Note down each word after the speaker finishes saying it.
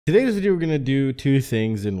Today's video, we're going to do two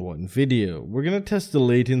things in one video. We're going to test the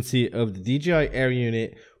latency of the DJI Air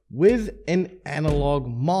unit with an analog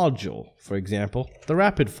module, for example, the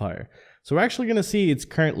rapid fire. So we're actually going to see its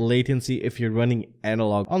current latency if you're running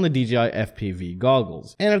analog on the DJI FPV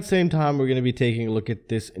goggles. And at the same time, we're going to be taking a look at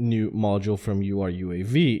this new module from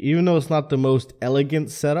URUAV. Even though it's not the most elegant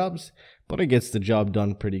setups, but it gets the job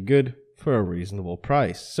done pretty good for a reasonable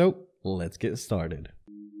price. So let's get started.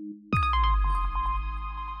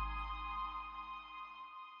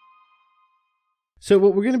 So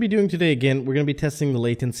what we're going to be doing today, again, we're going to be testing the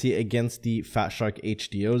latency against the Hakcrc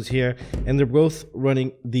HDOs here, and they're both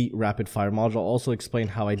running the rapid fire module. I'll also explain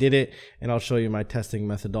how I did it, and I'll show you my testing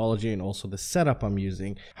methodology and also the setup I'm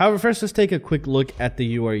using. However, first let's take a quick look at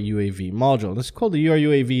the URUAV module. This is called the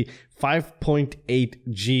URUAV 5.8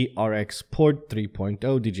 GRX Port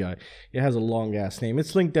 3.0 DJI. It has a long ass name.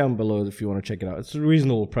 It's linked down below if you want to check it out. It's a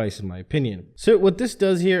reasonable price in my opinion. So what this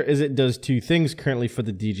does here is it does two things currently for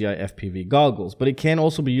the DJI FPV goggles, but it can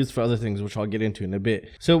also be used for other things, which I'll get into in a bit.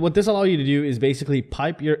 So what this allows you to do is basically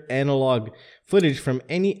pipe your analog footage from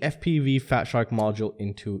any FPV Hakcrc module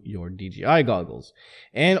into your DJI goggles,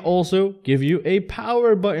 and also give you a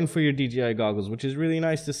power button for your DJI goggles, which is really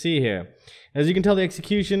nice to see here. As you can tell, the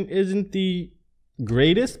execution isn't the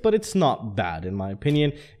greatest, but it's not bad in my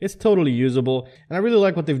opinion. It's totally usable, and I really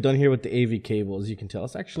like what they've done here with the AV cable. As you can tell,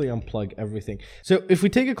 it's actually unplug everything. So if we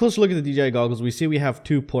take a closer look at the DJI goggles, we see we have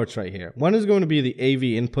two ports right here. One is going to be the AV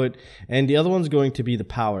input, and the other one's going to be the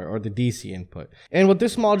power or the DC input. And what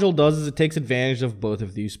this module does is it takes advantage of both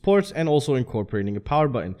of these ports and also incorporating a power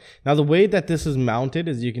button. Now the way that this is mounted,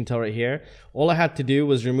 as you can tell right here, all I had to do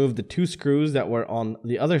was remove the two screws that were on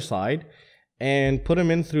the other side and put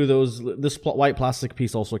them in through those. This white plastic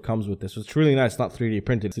piece also comes with this. It's really nice. It's not 3D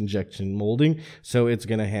printed. It's injection molding, so it's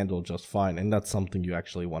going to handle just fine. And that's something you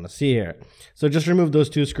actually want to see here. So just remove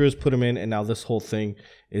those two screws, put them in, and now this whole thing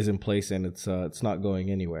is in place, and it's not going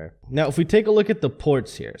anywhere. Now, if we take a look at the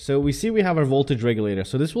ports here, so we see we have our voltage regulator.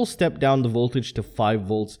 So this will step down the voltage to 5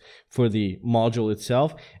 volts for the module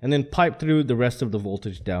itself, and then pipe through the rest of the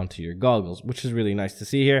voltage down to your goggles, which is really nice to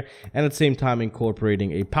see here, and at the same time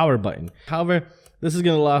incorporating a power button. However, this is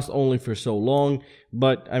going to last only for so long,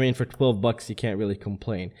 but I mean, for 12 bucks, you can't really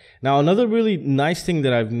complain. Now, another really nice thing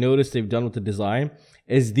that I've noticed they've done with the design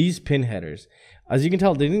is these pin headers. As you can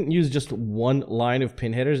tell, they didn't use just one line of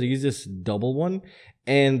pin headers. They used this double one,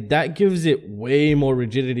 and that gives it way more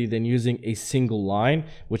rigidity than using a single line,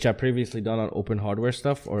 which I've previously done on open hardware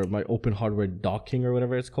stuff, or my open hardware docking or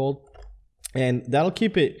whatever it's called. And that'll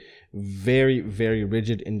keep it very, very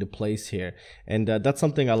rigid into place here. And that's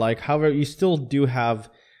something I like. However, you still do have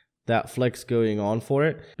that flex going on for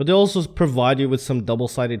it, but they also provide you with some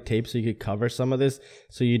double-sided tape so you could cover some of this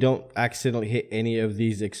so you don't accidentally hit any of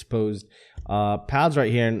these exposed pads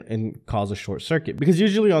right here and cause a short circuit, because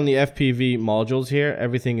usually on the FPV modules here,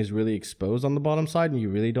 everything is really exposed on the bottom side, and you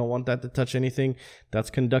really don't want that to touch anything that's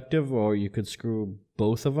conductive, or you could screw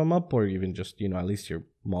both of them up, or even just, you know, at least your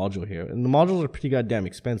module here. And the modules are pretty goddamn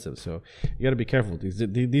expensive, so you got to be careful with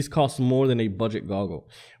these. These cost more than a budget goggle,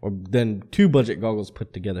 or than 2 budget goggles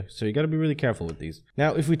put together, so you got to be really careful with these.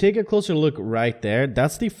 Now, if we take a closer look right there,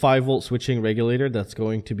 that's the 5-volt switching regulator that's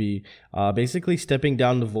going to be basically stepping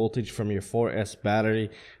down the voltage from your 4S battery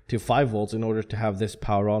to 5 volts in order to have this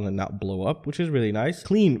power on and not blow up, which is really nice.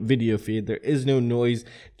 Clean video feed. There is no noise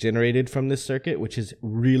generated from this circuit, which is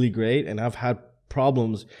really great, and I've had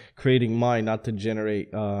problems creating mine not to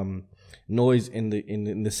generate noise in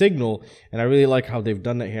the signal, and I really like how they've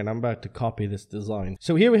done that here, and I'm about to copy this design.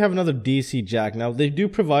 So here we have another DC jack. Now they do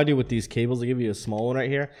provide you with these cables. They give you a small one right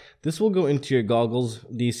here. This will go into your goggles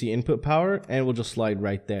DC input power and will just slide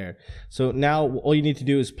right there. So now all you need to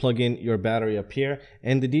do is plug in your battery up here,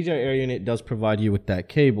 and the DJI Air unit does provide you with that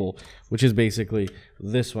cable, which is basically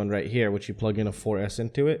this one right here, which you plug in a 4S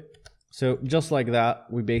into it. So just like that,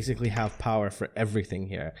 we basically have power for everything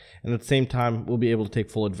here. And at the same time, we'll be able to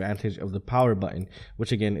take full advantage of the power button,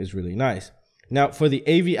 which again is really nice. Now for the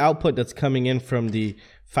AV output that's coming in from the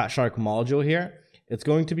Hakcrc module here, it's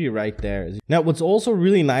going to be right there. Now what's also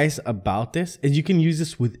really nice about this is you can use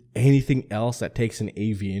this with anything else that takes an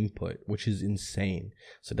AV input, which is insane.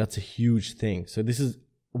 So that's a huge thing. So this is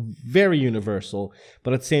very universal,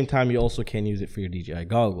 but at the same time you also can use it for your DJI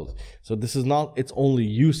goggles. So this is not its only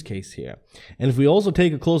use case here. And if we also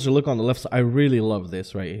take a closer look on the left side, I really love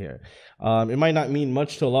this right here. It might not mean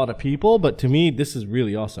much to a lot of people, but to me this is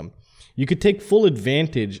really awesome. You could take full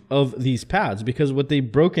advantage of these pads because what they've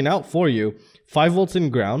broken out for you, 5 volts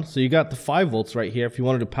in ground, so you got the 5 volts right here if you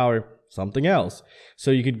wanted to power something else.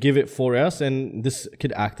 So you could give it 4S, and this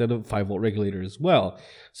could act as a 5-volt regulator as well.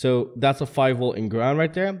 So that's a 5-volt in ground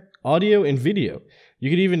right there. Audio and video. You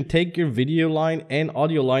could even take your video line and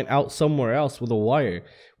audio line out somewhere else with a wire,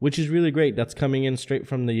 which is really great. That's coming in straight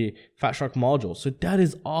from the Fat Shark module. So that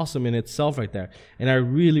is awesome in itself right there. And I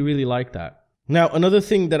really, really like that. Now, another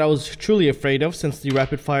thing that I was truly afraid of, since the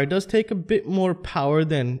rapid fire does take a bit more power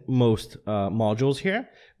than most modules here,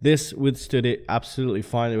 this withstood it absolutely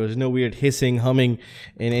fine. There was no weird hissing, humming,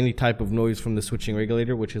 and any type of noise from the switching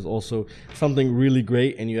regulator, which is also something really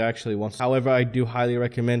great and you actually want. However, I do highly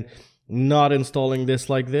recommend not installing this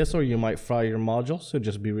like this, or you might fry your module, so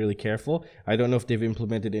just be really careful. I don't know if they've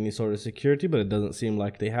implemented any sort of security, but it doesn't seem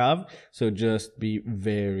like they have, so just be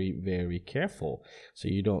very, very careful so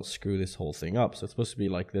you don't screw this whole thing up. So it's supposed to be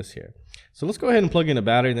like this here. So let's go ahead and plug in a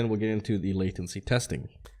battery, and then we'll get into the latency testing.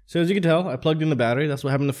 So as you can tell, I plugged in the battery. That's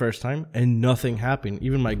what happened the first time, and nothing happened.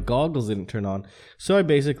 Even my goggles didn't turn on, so I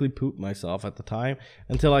basically pooped myself at the time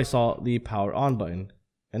until I saw the power on button.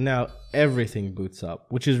 And now everything boots up,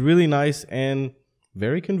 which is really nice and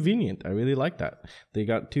very convenient. I really like that. They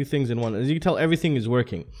got two things in one. As you can tell, everything is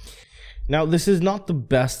working. Now, this is not the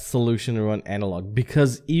best solution to run analog,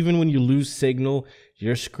 because even when you lose signal,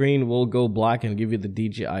 your screen will go black and give you the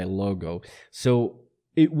DJI logo. So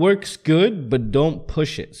it works good, but don't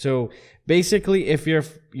push it. So basically, if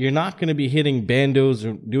you're not going to be hitting bandos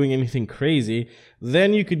or doing anything crazy,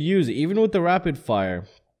 then you could use it. Even with the rapid fire,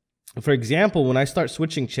 for example, when I start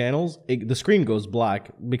switching channels, the screen goes black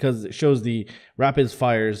because it shows the rapid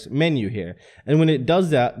fire's menu here. And when it does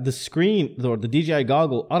that, the screen or the DJI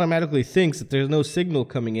goggle automatically thinks that there's no signal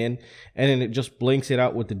coming in, and then it just blinks it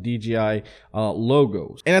out with the DJI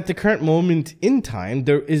logos. And at the current moment in time,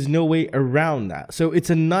 there is no way around that. So it's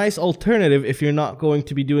a nice alternative if you're not going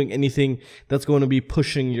to be doing anything that's going to be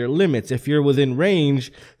pushing your limits. If you're within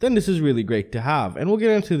range, then this is really great to have. And we'll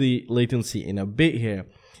get into the latency in a bit here.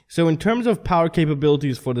 So in terms of power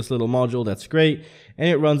capabilities for this little module, that's great, and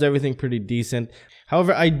it runs everything pretty decent.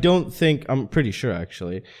 However, I'm pretty sure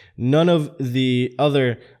actually, none of the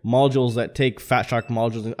other modules that take Fat Shark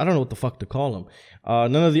modules, and I don't know what the fuck to call them,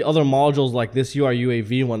 none of the other modules like this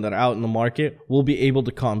URUAV one that are out in the market will be able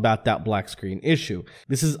to combat that black screen issue.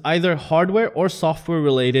 This is either hardware or software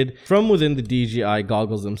related from within the DJI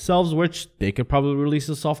goggles themselves, which they could probably release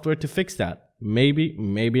the software to fix that. Maybe,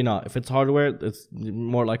 maybe not. If it's hardware, it's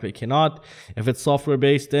more likely cannot. If it's software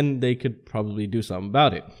based, then they could probably do something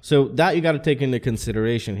about it. So that you got to take into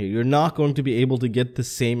consideration here. You're not going to be able to get the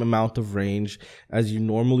same amount of range as you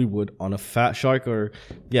normally would on a Fat Shark, or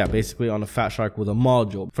yeah, basically on a Fat Shark with a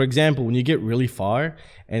module. For example, when you get really far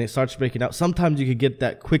and it starts breaking out, sometimes you could get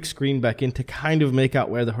that quick screen back in to kind of make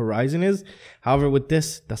out where the horizon is. However, with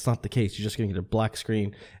this, that's not the case. You're just going to get a black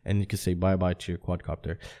screen and you can say bye-bye to your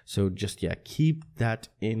quadcopter. So just, yeah, keep that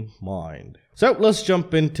in mind. So let's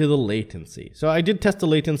jump into the latency. So I did test the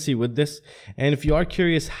latency with this, and if you are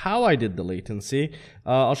curious how I did the latency,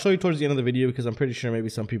 I'll show you towards the end of the video, because I'm pretty sure maybe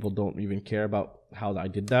some people don't even care about how I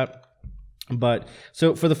did that. But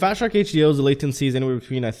so for the Fat Shark HDOs, the latency is anywhere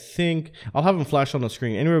between, I think, I'll have them flash on the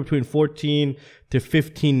screen, anywhere between 14 to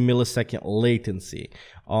 15 millisecond latency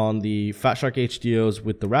on the Fat Shark HDOs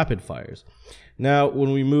with the rapid fires. Now,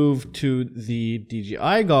 when we move to the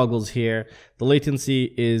DJI goggles here, the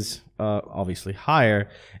latency is obviously higher,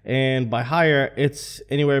 and by higher, it's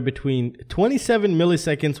anywhere between 27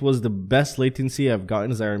 milliseconds was the best latency I've gotten,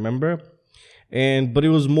 as I remember. But it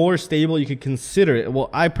was more stable. You could consider it, well,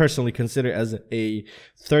 I personally consider it as a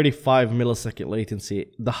 35 millisecond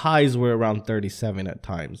latency. The highs were around 37 at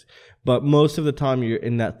times, but most of the time you're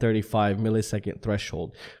in that 35 millisecond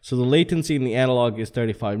threshold. So the latency in the analog is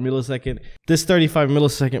 35 millisecond. This 35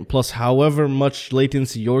 millisecond plus however much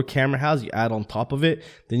latency your camera has, you add on top of it,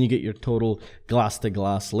 then you get your total glass to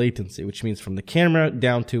glass latency, which means from the camera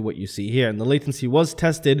down to what you see here. And the latency was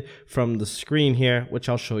tested from the screen here, which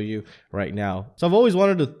I'll show you right now. So I've always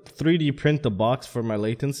wanted to 3D print the box for my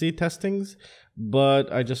latency testings,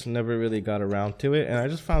 but I just never really got around to it, and I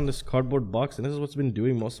just found this cardboard box, and this is what's been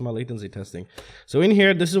doing most of my latency testing. So in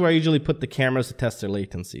here, this is where I usually put the cameras to test their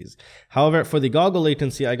latencies. However, for the goggle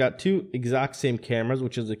latency, I got two exact same cameras,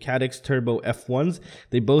 which is the Caddx Turbo F1s.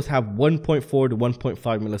 They both have 1.4 to 1.5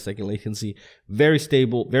 millisecond latency, very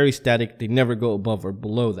stable, very static. They never go above or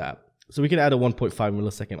below that. So we can add a 1.5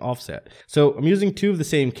 millisecond offset. So I'm using two of the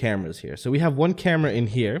same cameras here. So we have one camera in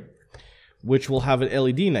here, which will have an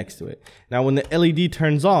LED next to it. Now, when the LED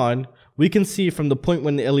turns on, we can see from the point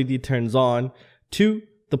when the LED turns on to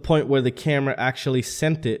the point where the camera actually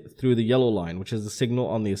sent it through the yellow line, which is the signal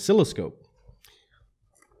on the oscilloscope.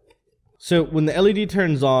 So when the LED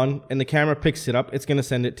turns on and the camera picks it up, it's going to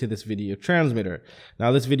send it to this video transmitter.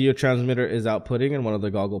 Now this video transmitter is outputting and one of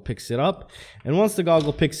the goggle picks it up. And once the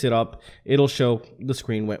goggle picks it up, it'll show the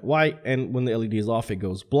screen went white, and when the LED is off, it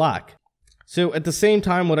goes black. So at the same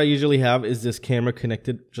time, what I usually have is this camera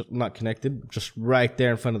just right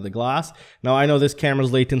there in front of the glass. Now I know this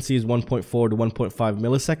camera's latency is 1.4 to 1.5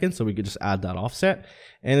 milliseconds, so we could just add that offset.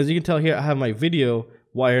 And as you can tell here, I have my video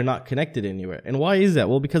wire not connected anywhere. And why is that?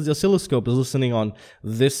 Well, because the oscilloscope is listening on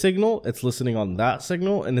this signal, it's listening on that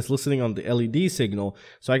signal, and it's listening on the LED signal.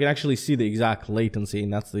 So I can actually see the exact latency,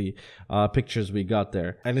 and that's the pictures we got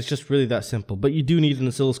there. And it's just really that simple. But you do need an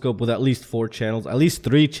oscilloscope with at least 4 channels, at least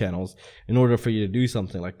 3 channels, in order for you to do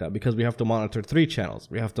something like that, because we have to monitor 3 channels.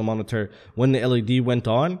 We have to monitor when the LED went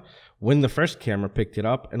on, when the first camera picked it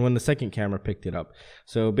up, and when the second camera picked it up.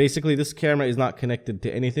 So basically this camera is not connected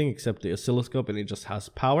to anything except the oscilloscope, and it just has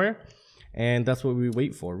power. And that's what we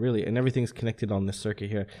wait for, really. And everything's connected on this circuit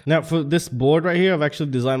here. Now for this board right here, I've actually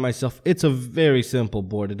designed myself. It's a very simple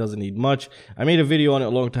board. It doesn't need much. I made a video on it a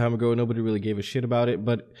long time ago. Nobody really gave a shit about it.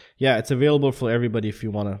 But yeah, it's available for everybody if you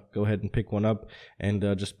want to go ahead and pick one up and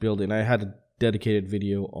just build it. And I had a dedicated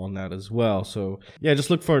video on that as well. So yeah, just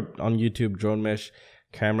look for it on YouTube, drone mesh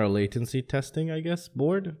camera latency testing, I guess,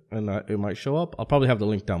 board, and it might show up. I'll probably have the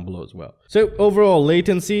link down below as well. So overall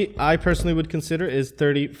latency, I personally would consider is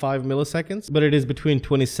 35 milliseconds, but it is between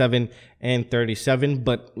 27 and 37,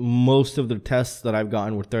 but most of the tests that I've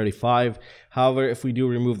gotten were 35. However, if we do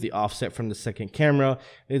remove the offset from the second camera,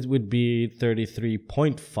 it would be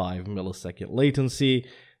 33.5 millisecond latency.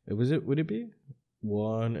 Would it be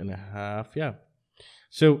 1.5? Yeah.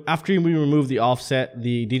 So after we remove the offset,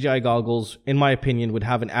 the DJI goggles, in my opinion, would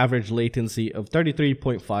have an average latency of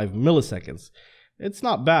 33.5 milliseconds. It's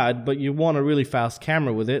not bad, but you want a really fast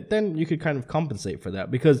camera with it, then you could kind of compensate for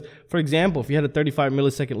that. Because, for example, if you had a 35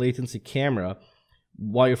 millisecond latency camera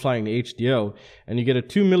while you're flying the HDO, and you get a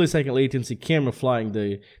 2 millisecond latency camera flying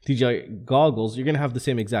the DJI goggles, you're going to have the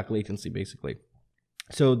same exact latency, basically.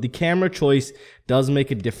 So the camera choice does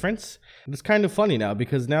make a difference. It's kind of funny now,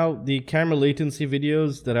 because now the camera latency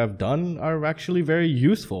videos that I've done are actually very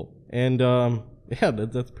useful. And yeah,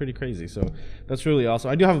 that's pretty crazy. So that's really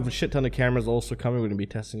awesome. I do have a shit ton of cameras also coming. We're going to be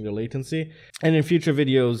testing their latency. And in future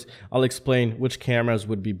videos, I'll explain which cameras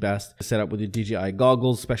would be best to set up with the DJI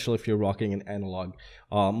goggles, especially if you're rocking an analog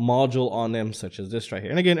module on them, such as this right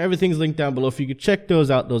here. And again, everything's linked down below. If you could check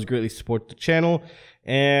those out, those greatly support the channel.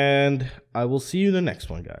 And I will see you in the next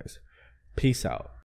one, guys. Peace out.